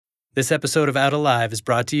This episode of Out Alive is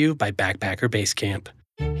brought to you by Backpacker Basecamp.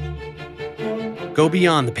 Go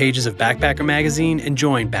beyond the pages of Backpacker Magazine and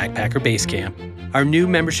join Backpacker Basecamp. Our new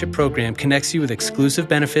membership program connects you with exclusive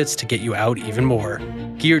benefits to get you out even more.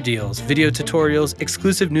 Gear deals, video tutorials,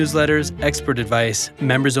 exclusive newsletters, expert advice,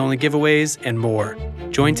 members-only giveaways, and more.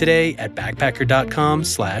 Join today at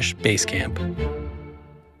backpacker.com/basecamp.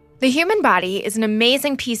 The human body is an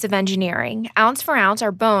amazing piece of engineering. Ounce for ounce,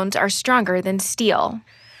 our bones are stronger than steel.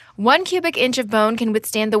 1 cubic inch of bone can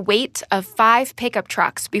withstand the weight of 5 pickup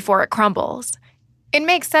trucks before it crumbles. It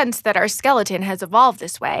makes sense that our skeleton has evolved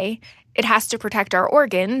this way. It has to protect our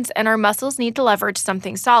organs, and our muscles need to leverage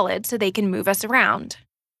something solid so they can move us around.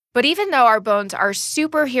 But even though our bones are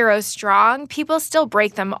superhero strong, people still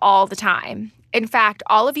break them all the time. In fact,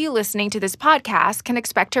 all of you listening to this podcast can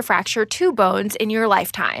expect to fracture 2 bones in your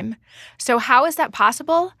lifetime. So how is that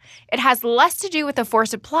possible? It has less to do with the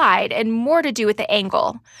force applied and more to do with the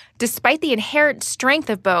angle. Despite the inherent strength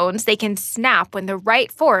of bones, they can snap when the right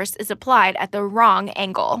force is applied at the wrong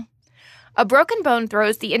angle. A broken bone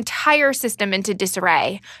throws the entire system into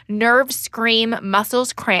disarray. Nerves scream,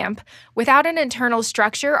 muscles cramp. Without an internal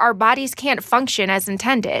structure, our bodies can't function as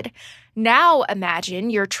intended. Now imagine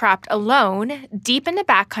you're trapped alone, deep in the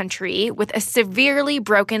backcountry, with a severely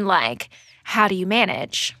broken leg. How do you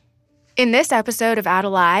manage? In this episode of Out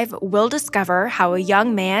Alive, we'll discover how a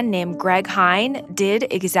young man named Gregg Hein did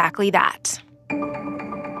exactly that.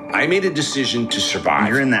 I made a decision to survive.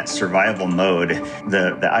 You're in that survival mode.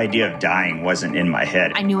 The idea of dying wasn't in my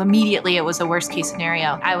head. I knew immediately it was the worst case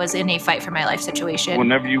scenario. I was in a fight for my life situation.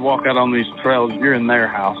 Whenever you walk out on these trails, you're in their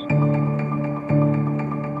house.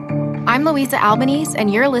 I'm Louisa Albanese,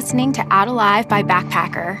 and you're listening to Out Alive by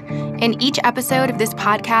Backpacker. In each episode of this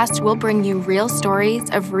podcast, we'll bring you real stories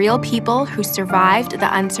of real people who survived the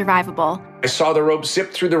unsurvivable. I saw the rope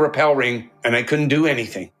zip through the rappel ring, and I couldn't do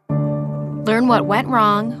anything. Learn what went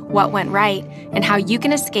wrong, what went right, and how you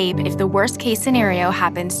can escape if the worst-case scenario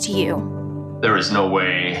happens to you. There was no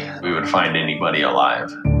way we would find anybody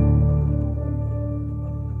alive.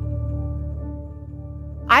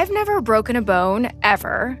 I've never broken a bone,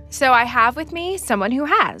 ever, so I have with me someone who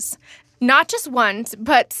has. Not just once,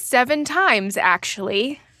 but 7 times,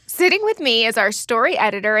 actually. Sitting with me is our story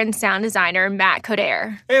editor and sound designer, Matt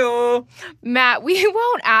Coderre. Heyo. Matt, we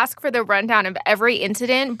won't ask for the rundown of every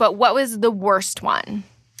incident, but what was the worst one?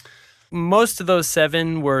 Most of those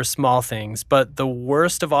 7 were small things, but the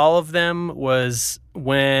worst of all of them was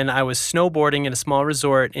when I was snowboarding at a small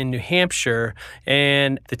resort in New Hampshire,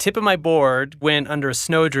 and the tip of my board went under a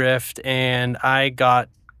snowdrift, and I got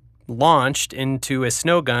launched into a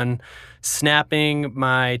snow gun, snapping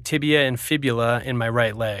my tibia and fibula in my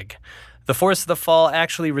right leg. The force of the fall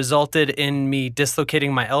actually resulted in me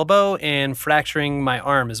dislocating my elbow and fracturing my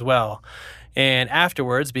arm as well. And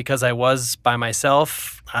afterwards, because I was by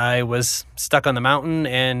myself, I was stuck on the mountain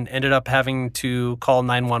and ended up having to call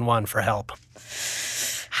 911 for help.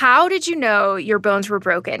 How did you know your bones were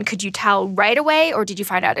broken? Could you tell right away, or did you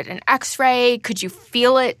find out at an x-ray? Could you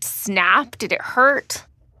feel it snap? Did it hurt?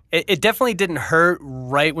 It definitely didn't hurt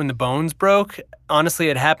right when the bones broke. Honestly,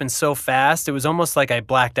 it happened so fast, it was almost like I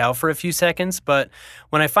blacked out for a few seconds. But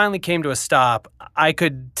when I finally came to a stop, I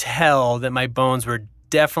could tell that my bones were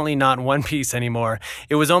definitely not in one piece anymore.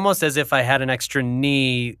 It was almost as if I had an extra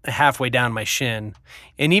knee halfway down my shin.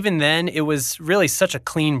 And even then, it was really such a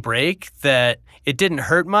clean break that it didn't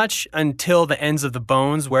hurt much until the ends of the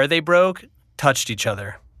bones where they broke touched each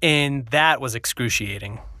other. And that was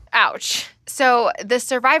excruciating. Ouch. So the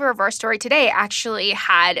survivor of our story today actually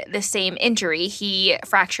had the same injury. He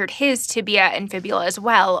fractured his tibia and fibula as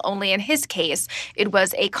well, only in his case, it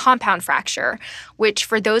was a compound fracture, which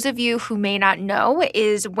for those of you who may not know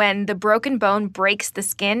is when the broken bone breaks the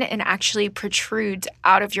skin and actually protrudes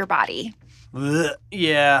out of your body. Ugh,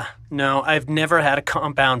 yeah, no, I've never had a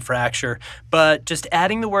compound fracture, but just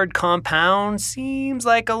adding the word compound seems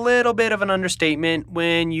like a little bit of an understatement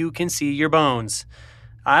when you can see your bones.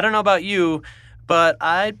 I don't know about you, but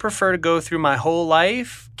I'd prefer to go through my whole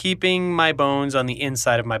life keeping my bones on the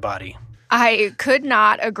inside of my body. I could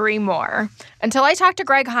not agree more. Until I talked to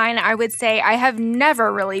Gregg Hein, I would say I have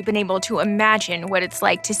never really been able to imagine what it's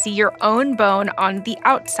like to see your own bone on the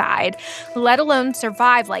outside, let alone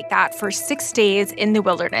survive like that for 6 days in the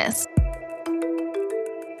wilderness.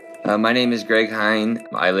 My name is Gregg Hein.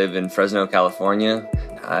 I live in Fresno, California.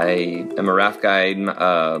 I am a raft guide,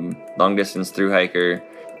 long-distance thru hiker,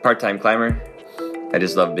 part-time climber. I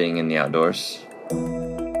just love being in the outdoors.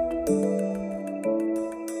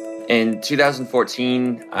 In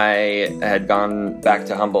 2014, I had gone back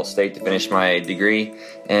to Humboldt State to finish my degree,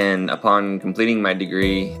 and upon completing my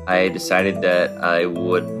degree, I decided that I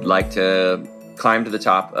would like to climb to the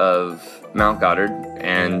top of Mount Goddard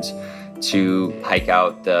and to hike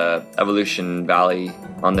out the Evolution Valley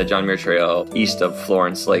on the John Muir Trail east of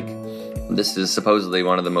Florence Lake. This is supposedly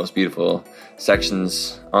one of the most beautiful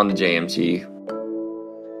sections on the JMT.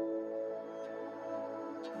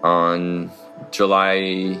 On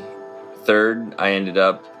July 3rd, I ended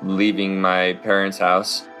up leaving my parents'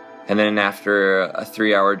 house, and then after a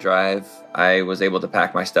 3-hour drive, I was able to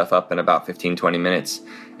pack my stuff up in about 15-20 minutes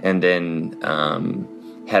and then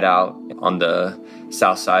head out on the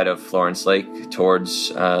south side of Florence Lake towards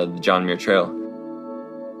the John Muir Trail.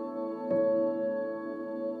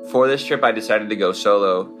 For this trip, I decided to go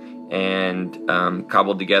solo and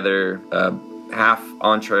cobbled together a half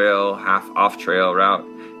on-trail, half off-trail route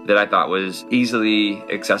that I thought was easily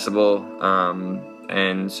accessible.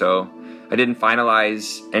 And so I didn't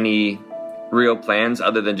finalize any real plans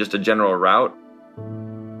other than just a general route.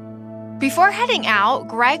 Before heading out,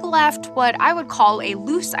 Gregg left what I would call a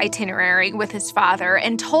loose itinerary with his father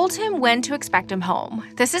and told him when to expect him home.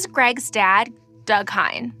 This is Gregg's dad, Gregg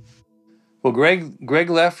Hein. Well, Gregg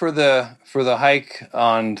left for the hike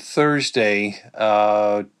on Thursday,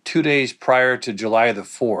 2 days prior to July the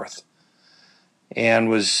 4th,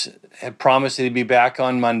 and had promised that he'd be back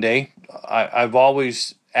on Monday. I've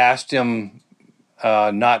always asked him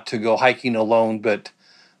not to go hiking alone, but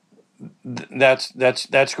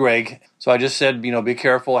that's Gregg. So I just said, be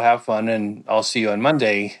careful, have fun, and I'll see you on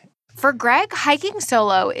Monday. For Gregg, hiking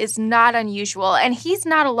solo is not unusual, and he's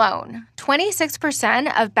not alone.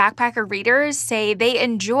 26% of backpacker readers say they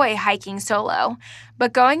enjoy hiking solo,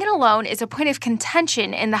 but going it alone is a point of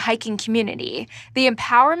contention in the hiking community. The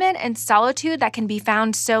empowerment and solitude that can be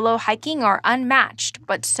found solo hiking are unmatched,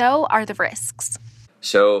 but so are the risks.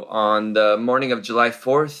 So on the morning of July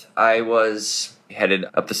 4th, I was headed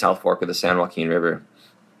up the South Fork of the San Joaquin River.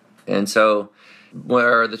 And so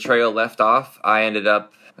where the trail left off, I ended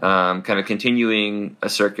up kind of continuing a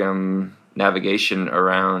circumnavigation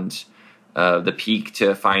around the peak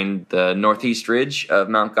to find the northeast ridge of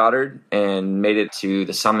Mount Goddard and made it to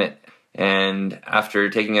the summit. And after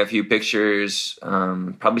taking a few pictures,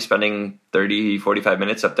 probably spending 30, 45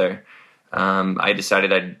 minutes up there, I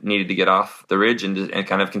decided I needed to get off the ridge and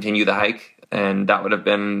kind of continue the hike. And that would have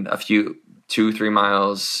been a few 2-3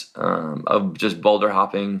 miles of just boulder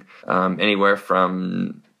hopping, anywhere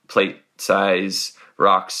from plate size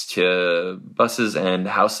rocks to buses and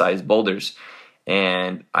house size boulders.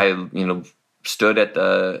 And I, stood at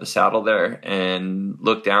the saddle there and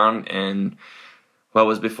looked down, and what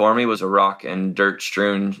was before me was a rock and dirt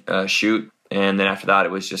strewn chute. And then after that,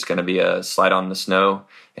 it was just going to be a slide on the snow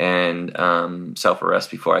and self-arrest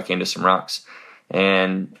before I came to some rocks.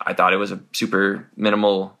 And I thought it was a super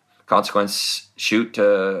minimal consequence chute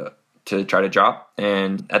to try to drop.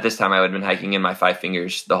 And at this time, I had been hiking in my 5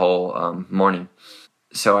 fingers the whole morning.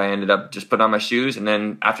 So I ended up just putting on my shoes, and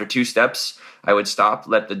then after 2 steps, I would stop,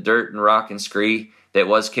 let the dirt and rock and scree that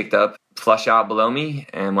was kicked up flush out below me.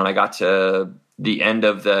 And when I got to the end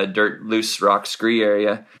of the dirt, loose rock scree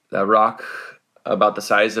area, the rock about the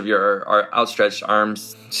size of your outstretched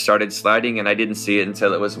arms started sliding, and I didn't see it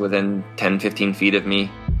until it was within 10, 15 feet of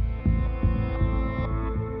me.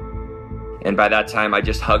 And by that time, I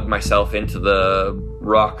just hugged myself into the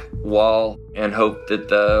rock wall and hoped that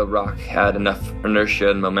the rock had enough inertia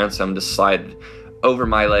and momentum to slide over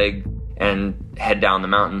my leg and head down the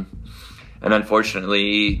mountain. And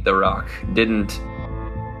unfortunately, the rock didn't.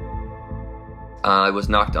 I was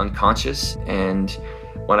knocked unconscious, and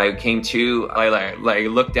when I came to, I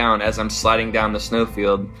looked down as I'm sliding down the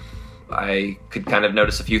snowfield. I could kind of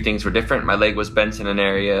notice a few things were different. My leg was bent in an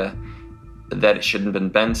area that it shouldn't have been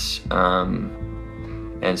bent,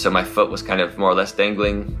 and so my foot was kind of more or less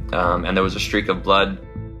dangling, and there was a streak of blood.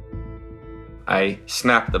 I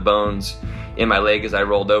snapped the bones in my leg as I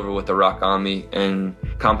rolled over with the rock on me and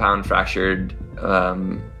compound fractured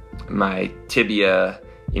my tibia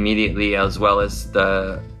immediately, as well as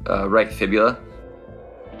the right fibula.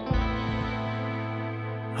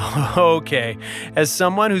 Okay, as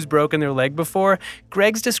someone who's broken their leg before,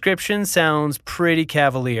 Gregg's description sounds pretty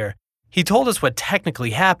cavalier. He told us what technically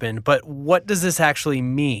happened, but what does this actually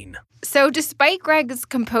mean? So despite Gregg's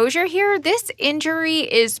composure here, this injury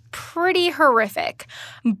is pretty horrific.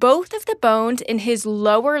 Both of the bones in his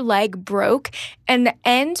lower leg broke, and the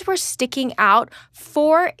ends were sticking out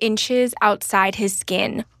 4 inches outside his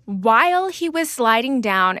skin while he was sliding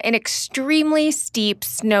down an extremely steep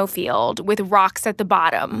snowfield with rocks at the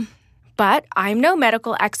bottom. But I'm no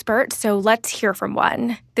medical expert, so let's hear from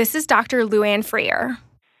one. This is Dr. Luann Freer.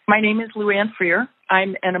 My name is Luann Freer.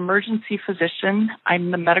 I'm an emergency physician.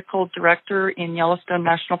 I'm the medical director in Yellowstone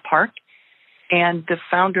National Park and the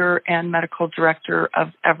founder and medical director of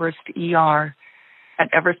Everest ER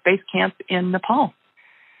at Everest Base Camp in Nepal.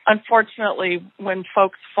 Unfortunately, when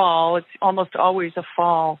folks fall, it's almost always a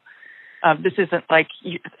fall. This isn't like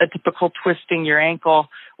a typical twisting your ankle,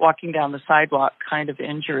 walking down the sidewalk kind of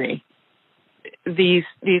injury. These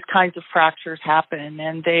kinds of fractures happen,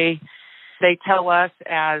 and they tell us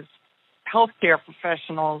as healthcare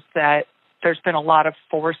professionals that there's been a lot of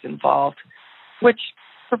force involved, which,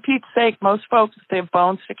 for Pete's sake, most folks, if they have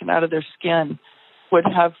bones sticking out of their skin, would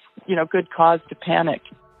have, good cause to panic.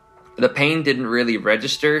 The pain didn't really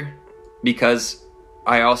register because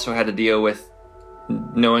I also had to deal with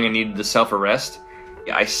knowing I needed the self-arrest.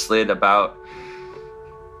 I slid about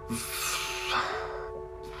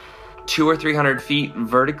 200 or 300 feet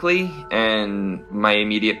vertically, and my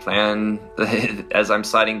immediate plan as I'm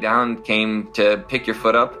sliding down came to pick your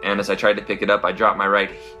foot up, and as I tried to pick it up, I dropped my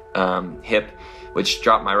right hip, which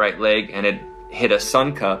dropped my right leg, and it hit a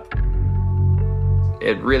sun cup.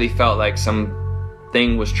 It really felt like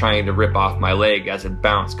something was trying to rip off my leg as it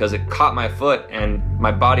bounced, because it caught my foot and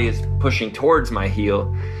my body is pushing towards my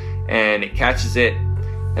heel, and it catches it,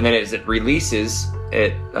 and then as it releases,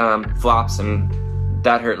 it flops, and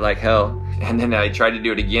that hurt like hell. And then I tried to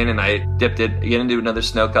do it again, and I dipped it again into another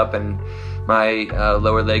snow cup, and my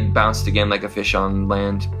lower leg bounced again like a fish on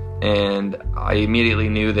land. And I immediately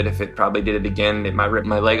knew that if it probably did it again, it might rip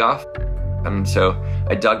my leg off. And so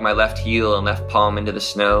I dug my left heel and left palm into the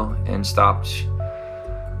snow and stopped,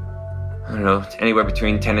 I don't know, anywhere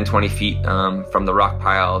between 10 and 20 feet from the rock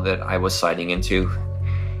pile that I was sliding into.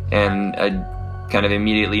 And I kind of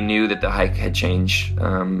immediately knew that the hike had changed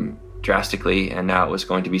drastically, and now it was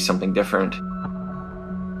going to be something different.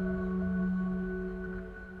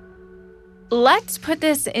 Let's put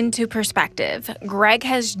this into perspective. Gregg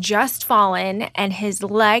has just fallen, and his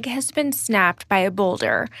leg has been snapped by a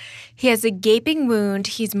boulder. He has a gaping wound.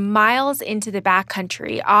 He's miles into the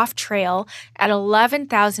backcountry, off trail, at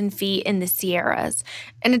 11,000 feet in the Sierras.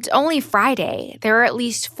 And it's only Friday. There are at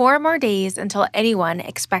least 4 more days until anyone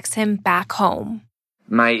expects him back home.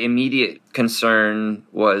 My immediate concern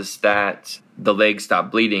was that the leg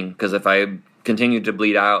stopped bleeding, because if I continued to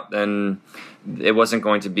bleed out, then it wasn't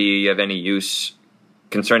going to be of any use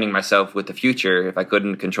concerning myself with the future if I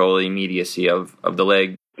couldn't control the immediacy of the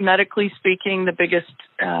leg. Medically speaking, the biggest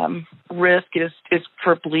risk is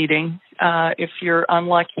for bleeding. If you're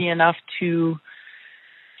unlucky enough to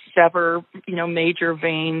sever, major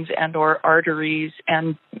veins and or arteries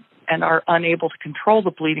and are unable to control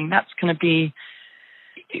the bleeding, that's going to be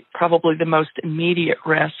probably the most immediate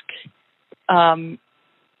risk.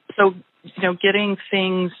 So, getting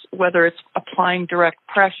things, whether it's applying direct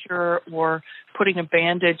pressure or putting a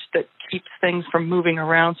bandage that keeps things from moving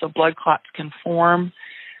around so blood clots can form,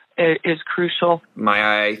 is crucial.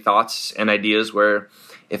 My thoughts and ideas were,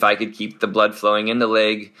 if I could keep the blood flowing in the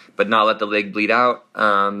leg but not let the leg bleed out,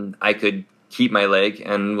 I could keep my leg,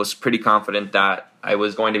 and was pretty confident that I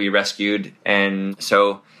was going to be rescued. And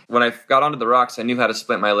so when I got onto the rocks, I knew how to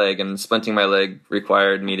splint my leg, and splinting my leg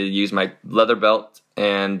required me to use my leather belt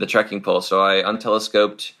and the trekking pole. So I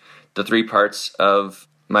untelescoped the 3 parts of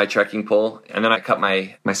my trekking pole, and then I cut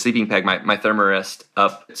my sleeping bag, my thermarest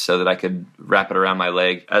up so that I could wrap it around my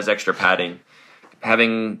leg as extra padding.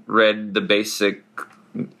 Having read the basic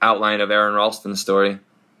outline of Aaron Ralston's story,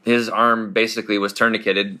 his arm basically was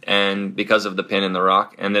tourniqueted, and because of the pin in the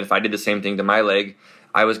rock, and that if I did the same thing to my leg,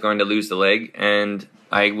 I was going to lose the leg, and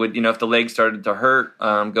I would, if the leg started to hurt,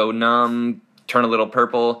 go numb, turn a little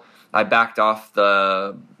purple, I backed off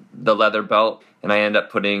the leather belt, and I ended up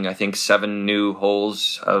putting, I think, 7 new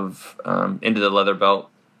holes into the leather belt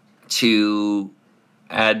to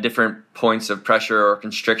add different points of pressure or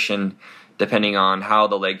constriction depending on how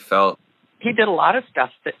the leg felt. He did a lot of stuff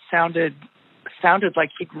that sounded like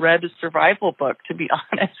he'd read a survival book, to be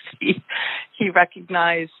honest. He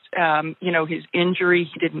recognized, his injury.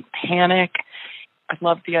 He didn't panic. I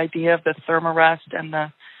loved the idea of the thermarest and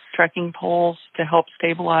the trekking poles to help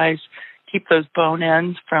stabilize, keep those bone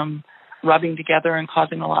ends from rubbing together and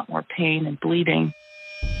causing a lot more pain and bleeding.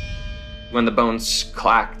 When the bones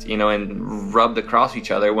clacked, and rubbed across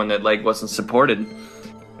each other when the leg wasn't supported,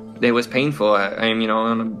 it was painful.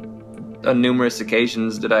 On numerous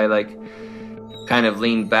occasions did I kind of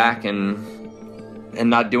lean back and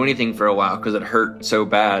not do anything for a while because it hurt so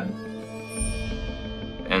bad.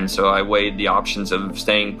 And so I weighed the options of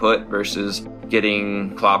staying put versus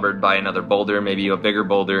getting clobbered by another boulder, maybe a bigger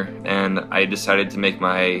boulder, and I decided to make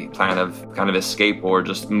my plan of kind of escape or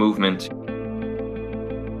just movement.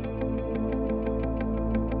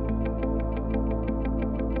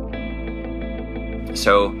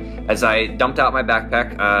 So as I dumped out my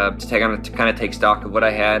backpack to kind of take stock of what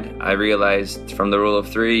I had, I realized from the rule of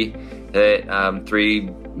three that 3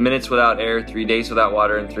 minutes without air, 3 days without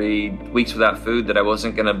water, and 3 weeks without food, that I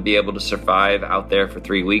wasn't going to be able to survive out there for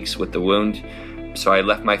 3 weeks with the wound. So I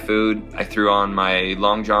left my food, I threw on my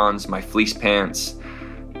long johns, my fleece pants,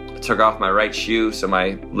 took off my right shoe so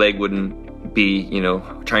my leg wouldn't be,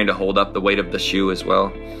 trying to hold up the weight of the shoe as well.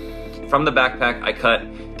 From the backpack, I cut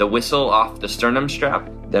the whistle off the sternum strap.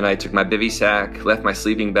 Then I took my bivy sack, left my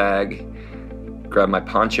sleeping bag, grabbed my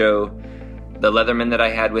poncho, the Leatherman that I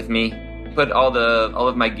had with me, put all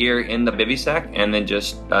of my gear in the bivy sack, and then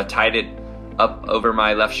just tied it up over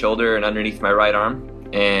my left shoulder and underneath my right arm.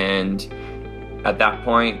 And at that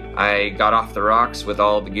point, I got off the rocks with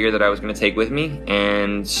all the gear that I was going to take with me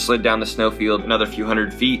and slid down the snowfield another few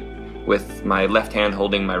hundred feet with my left hand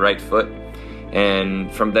holding my right foot.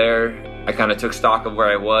 And from there, I kind of took stock of where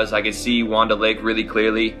I was. I could see Wanda Lake really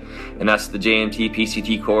clearly, and that's the JMT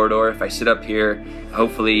PCT corridor. If I sit up here,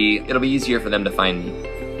 hopefully it'll be easier for them to find me.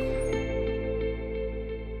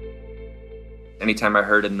 Anytime I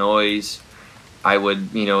heard a noise, I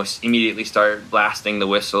would, immediately start blasting the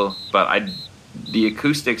whistle. But the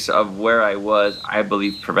acoustics of where I was, I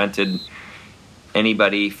believe, prevented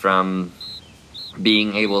anybody from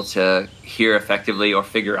being able to hear effectively or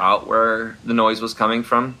figure out where the noise was coming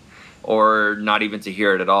from, or not even to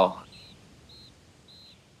hear it at all.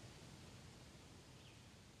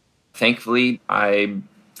 Thankfully, I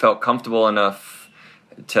felt comfortable enough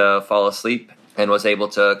to fall asleep and was able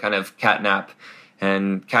to kind of catnap.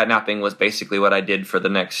 And catnapping was basically what I did for the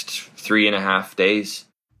next 3.5 days.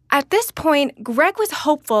 At this point, Gregg was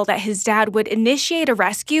hopeful that his dad would initiate a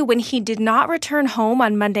rescue when he did not return home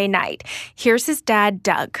on Monday night. Here's his dad,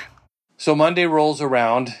 Doug. So Monday rolls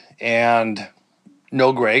around and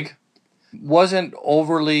no Gregg. Wasn't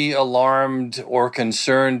overly alarmed or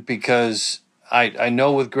concerned because I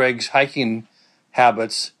know with Gregg's hiking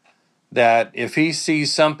habits that if he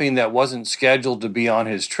sees something that wasn't scheduled to be on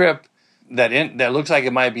his trip that looks like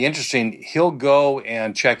it might be interesting, he'll go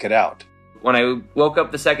and check it out. When I woke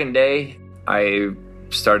up the second day, I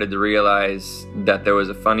started to realize that there was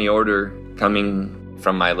a funny odor coming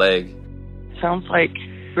from my leg. Sounds like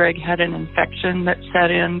Gregg had an infection that set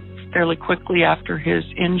in fairly quickly after his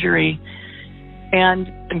injury.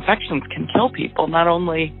 And infections can kill people, not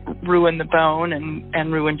only ruin the bone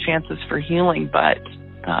and ruin chances for healing, but,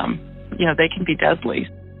 they can be deadly.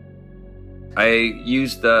 I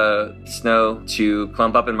used the snow to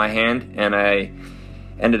clump up in my hand, and I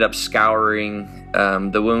ended up scouring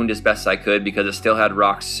the wound as best I could because it still had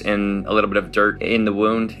rocks and a little bit of dirt in the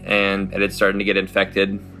wound, and it had started to get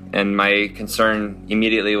infected. And my concern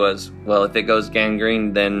immediately was, well, if it goes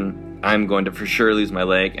gangrene, then I'm going to for sure lose my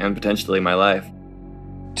leg and potentially my life.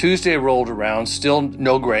 Tuesday rolled around, still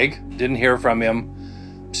no Gregg, didn't hear from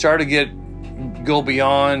him. Started to go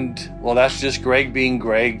beyond, well, that's just Gregg being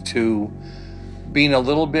Gregg, to being a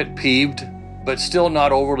little bit peeved, but still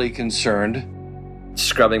not overly concerned.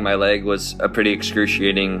 Scrubbing my leg was a pretty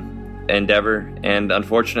excruciating endeavor, and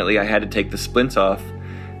unfortunately I had to take the splints off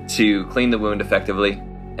to clean the wound effectively.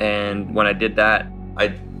 And when I did that,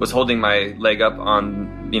 I was holding my leg up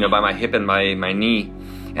on, by my hip and my knee,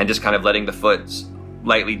 and just kind of letting the foot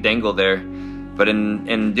lightly dangle there. But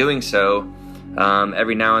in doing so,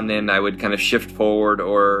 every now and then I would kind of shift forward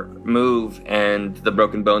or move, and the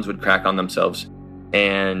broken bones would crack on themselves.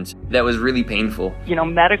 And that was really painful.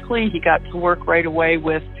 Medically, he got to work right away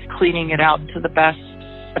with cleaning it out to the best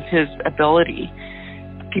of his ability.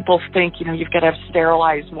 People think, you've got to have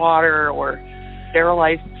sterilized water or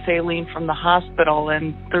sterilized saline from the hospital.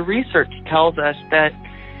 And the research tells us that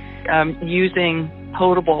using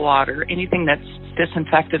potable water, anything that's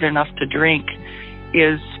disinfected enough to drink,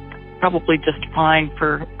 is probably just fine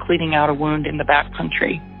for cleaning out a wound in the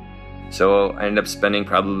backcountry. So I ended up spending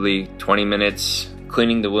probably 20 minutes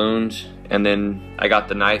cleaning the wound, and then I got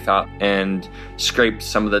the knife out and scraped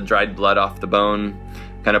some of the dried blood off the bone,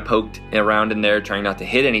 kind of poked around in there, trying not to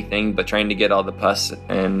hit anything, but trying to get all the pus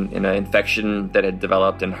and an infection that had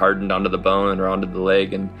developed and hardened onto the bone or onto the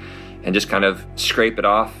leg, and just kind of scrape it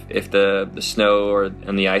off if the snow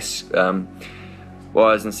and the ice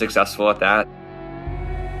wasn't successful at that.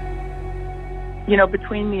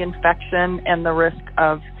 Between the infection and the risk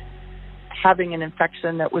of having an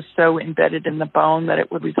infection that was so embedded in the bone that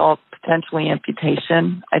it would result potentially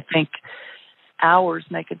amputation, I think hours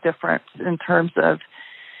make a difference in terms of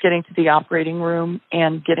getting to the operating room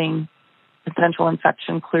and getting potential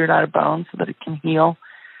infection cleared out of bone so that it can heal.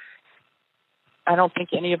 I don't think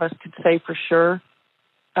any of us could say for sure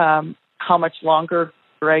how much longer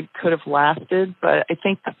Gregg could have lasted, but I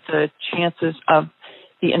think that the chances of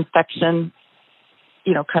the infection,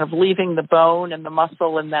 kind of leaving the bone and the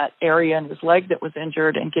muscle in that area in his leg that was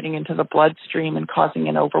injured and getting into the bloodstream and causing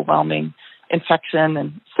an overwhelming infection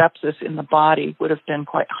and sepsis in the body would have been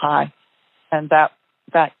quite high. And that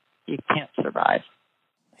you can't survive.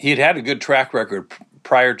 He'd had a good track record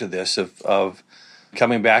prior to this of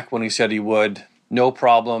coming back when he said he would. No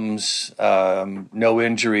problems, no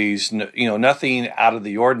injuries, nothing out of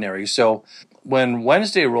the ordinary. So when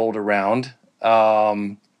Wednesday rolled around,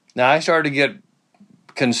 now I started to get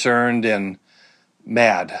concerned and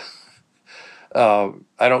mad. I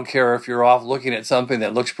don't care if you're off looking at something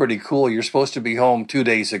that looks pretty cool. You're supposed to be home 2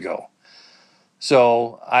 days ago.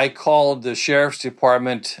 So I called the sheriff's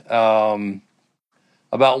department about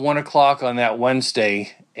 1 o'clock on that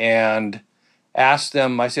Wednesday and asked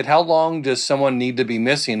them, I said, how long does someone need to be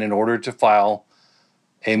missing in order to file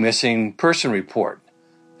a missing person report?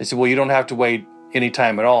 They said, well, you don't have to wait any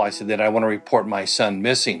time at all. I said, then I want to report my son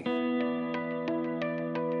missing.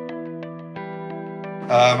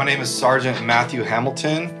 My name is Sergeant Matthew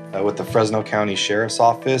Hamilton with the Fresno County Sheriff's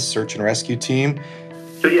Office Search and Rescue Team.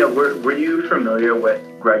 So yeah, were you familiar with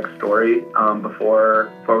Gregg's story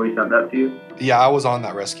before we sent that to you? Yeah, I was on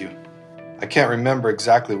that rescue. I can't remember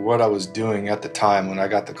exactly what I was doing at the time when I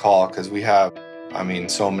got the call because we have,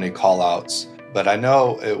 so many call outs. But I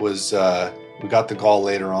know it was, we got the call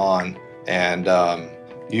later on, and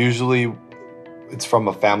usually it's from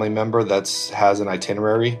a family member that has an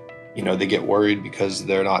itinerary. They get worried because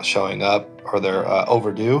they're not showing up or they're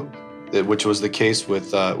overdue, which was the case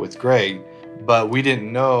with Gregg. But we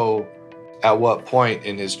didn't know at what point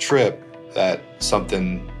in his trip that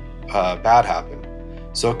something bad happened.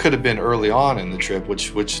 So it could have been early on in the trip,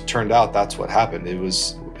 which turned out that's what happened. It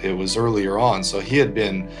was earlier on. So he had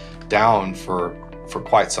been down for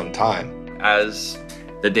quite some time. As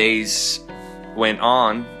the days went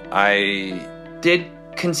on, I did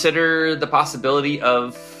consider the possibility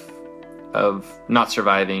of not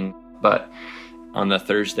surviving. But on the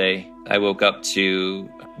Thursday, I woke up to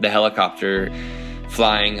the helicopter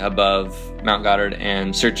flying above Mount Goddard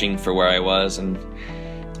and searching for where I was. And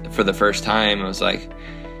for the first time, I was like,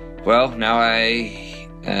 well, now I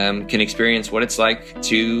can experience what it's like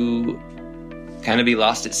to kind of be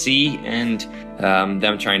lost at sea and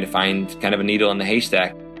them trying to find kind of a needle in the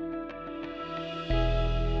haystack.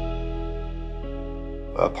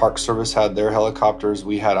 Park Service had their helicopters,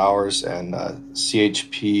 we had ours, and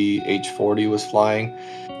CHP H-40 was flying.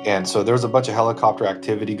 And so there was a bunch of helicopter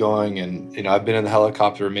activity going, and I've been in the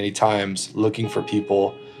helicopter many times looking for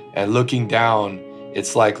people, and looking down,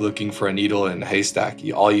 it's like looking for a needle in a haystack.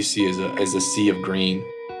 All you see is a sea of green.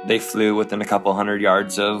 They flew within a couple 100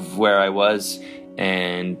 yards of where I was,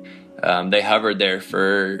 and they hovered there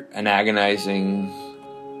for an agonizing,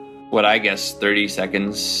 what I guess, 30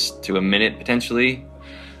 seconds to a minute potentially.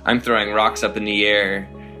 I'm throwing rocks up in the air,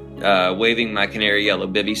 waving my canary yellow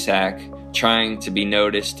bivy sack, trying to be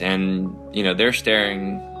noticed, and they're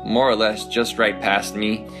staring more or less just right past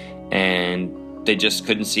me, and they just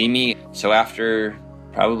couldn't see me. So after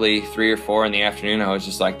probably 3 or 4 in the afternoon, I was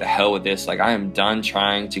just like, the hell with this. Like, I am done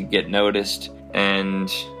trying to get noticed.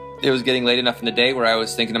 And it was getting late enough in the day where I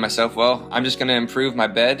was thinking to myself, well, I'm just going to improve my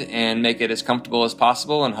bed and make it as comfortable as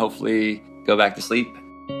possible and hopefully go back to sleep.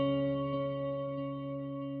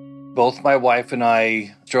 Both my wife and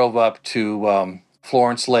I drove up to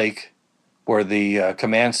Florence Lake, where the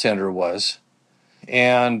command center was,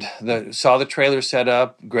 and saw the trailer set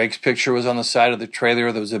up. Gregg's picture was on the side of the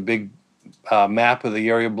trailer. There was a big map of the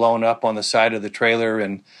area blown up on the side of the trailer,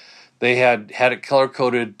 and they had it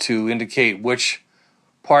color-coded to indicate which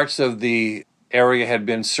parts of the area had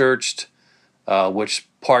been searched, which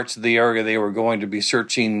parts of the area they were going to be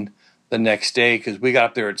searching the next day, because we got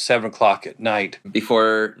up there at 7 o'clock at night.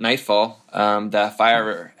 Before nightfall, the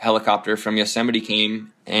fire helicopter from Yosemite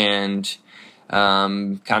came, and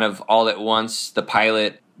kind of all at once, the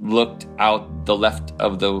pilot looked out the left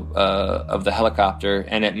of the helicopter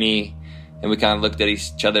and at me, and we kind of looked at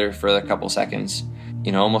each other for a couple seconds,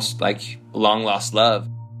 almost like long lost love.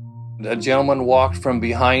 A gentleman walked from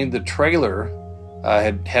behind the trailer,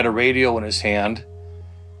 had a radio in his hand,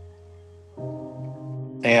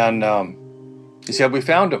 and he said, "We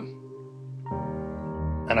found him."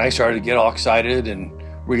 And I started to get all excited and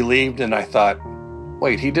relieved, and I thought,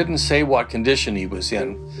 wait, he didn't say what condition he was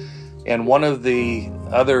in. And one of the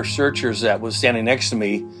other searchers that was standing next to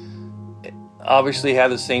me obviously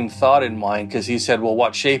had the same thought in mind because he said, well,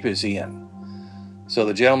 what shape is he in? So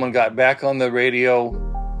the gentleman got back on the radio,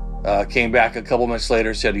 came back a couple minutes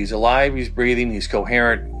later, said he's alive, he's breathing, he's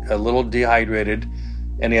coherent, a little dehydrated,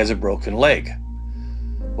 and he has a broken leg.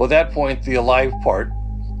 Well, at that point, the alive part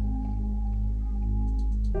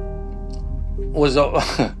was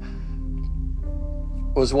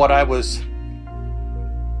was what I was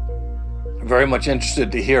very much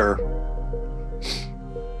interested to hear.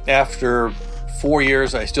 After 4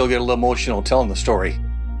 years, I still get a little emotional telling the story.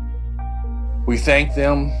 We thanked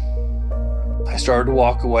them. I started to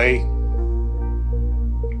walk away.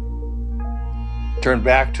 Turned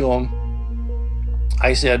back to him.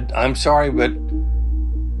 I said, I'm sorry, but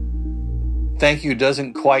thank you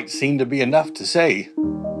doesn't quite seem to be enough to say.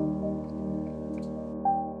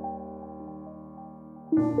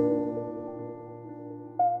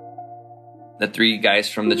 The 3 guys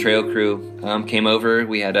from the trail crew came over.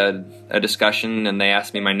 We had a discussion, and they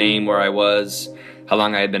asked me my name, where I was, how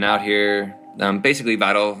long I had been out here, basically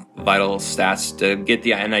vital stats to get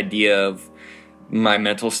an idea of my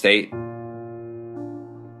mental state.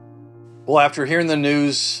 Well, after hearing the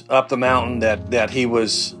news up the mountain that he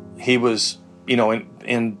was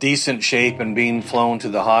in decent shape and being flown to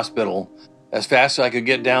the hospital, as fast as I could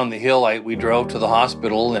get down the hill, we drove to the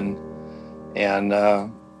hospital and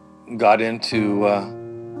got into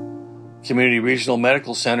Community Regional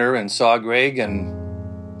Medical Center and saw Gregg and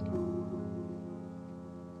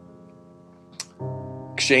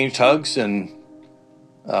exchanged hugs, and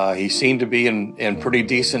he seemed to be in pretty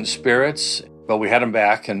decent spirits, but we had him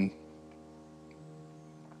back and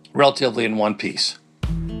relatively in one piece.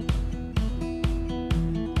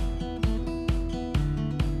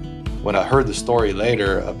 When I heard the story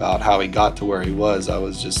later about how he got to where he was, I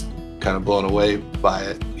was just kind of blown away by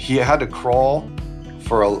it. He had to crawl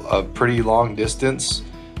for a pretty long distance,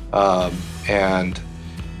 and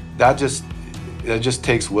that just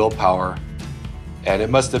takes willpower. And it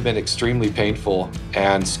must have been extremely painful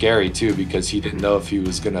and scary too, because he didn't know if he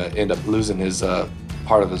was going to end up losing his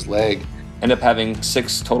part of his leg. Ended up having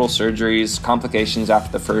 6 total surgeries, complications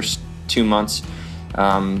after the first 2 months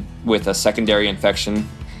with a secondary infection,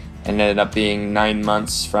 and ended up being 9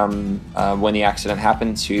 months from when the accident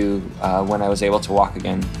happened to when I was able to walk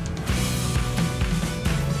again.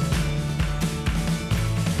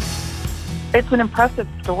 It's an impressive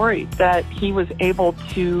story that he was able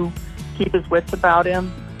to keep his wits about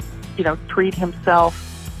him, treat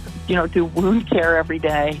himself, do wound care every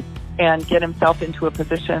day, and get himself into a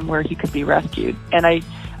position where he could be rescued. And I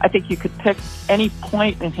think you could pick any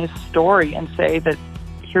point in his story and say that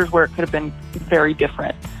here's where it could have been very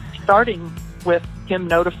different. Starting with him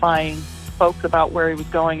notifying folks about where he was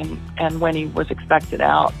going and when he was expected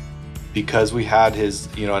out. Because we had his,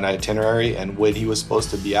 an itinerary and when he was supposed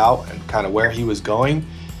to be out and kind of where he was going,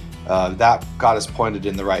 that got us pointed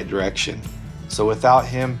in the right direction. So without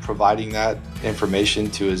him providing that information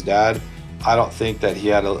to his dad, I don't think that he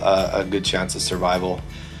had a good chance of survival.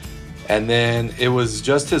 And then it was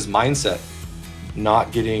just his mindset,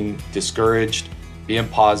 not getting discouraged, being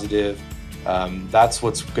positive. That's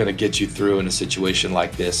what's going to get you through in a situation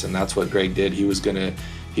like this. And that's what Gregg did.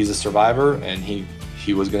 He's a survivor, and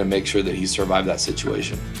he was going to make sure that he survived that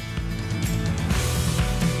situation.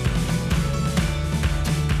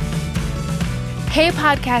 Hey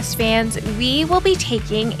podcast fans, we will be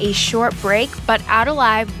taking a short break, but Out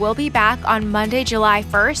Alive will be back on Monday, July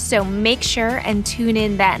 1st, so make sure and tune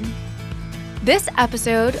in then. This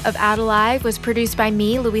episode of Out Alive was produced by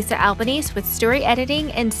me, Louisa Albanese, with story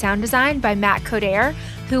editing and sound design by Matt Coderre,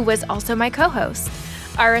 who was also my co-host.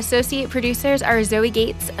 Our associate producers are Zoe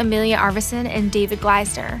Gates, Amelia Arvison, and David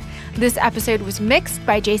Gleisner. This episode was mixed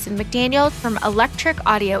by Jason McDaniel from Electric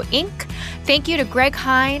Audio Inc. Thank you to Gregg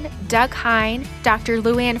Hein, Doug Hein, Dr.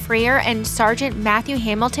 Luann Freer, and Sergeant Matthew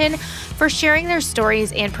Hamilton for sharing their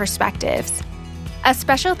stories and perspectives. A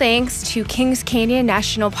special thanks to Kings Canyon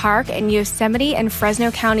National Park and Yosemite and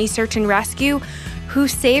Fresno County Search and Rescue, who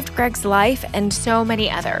saved Gregg's life, and so many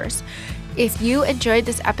others. If you enjoyed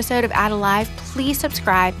this episode of Out Alive, please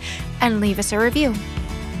subscribe and leave us a review.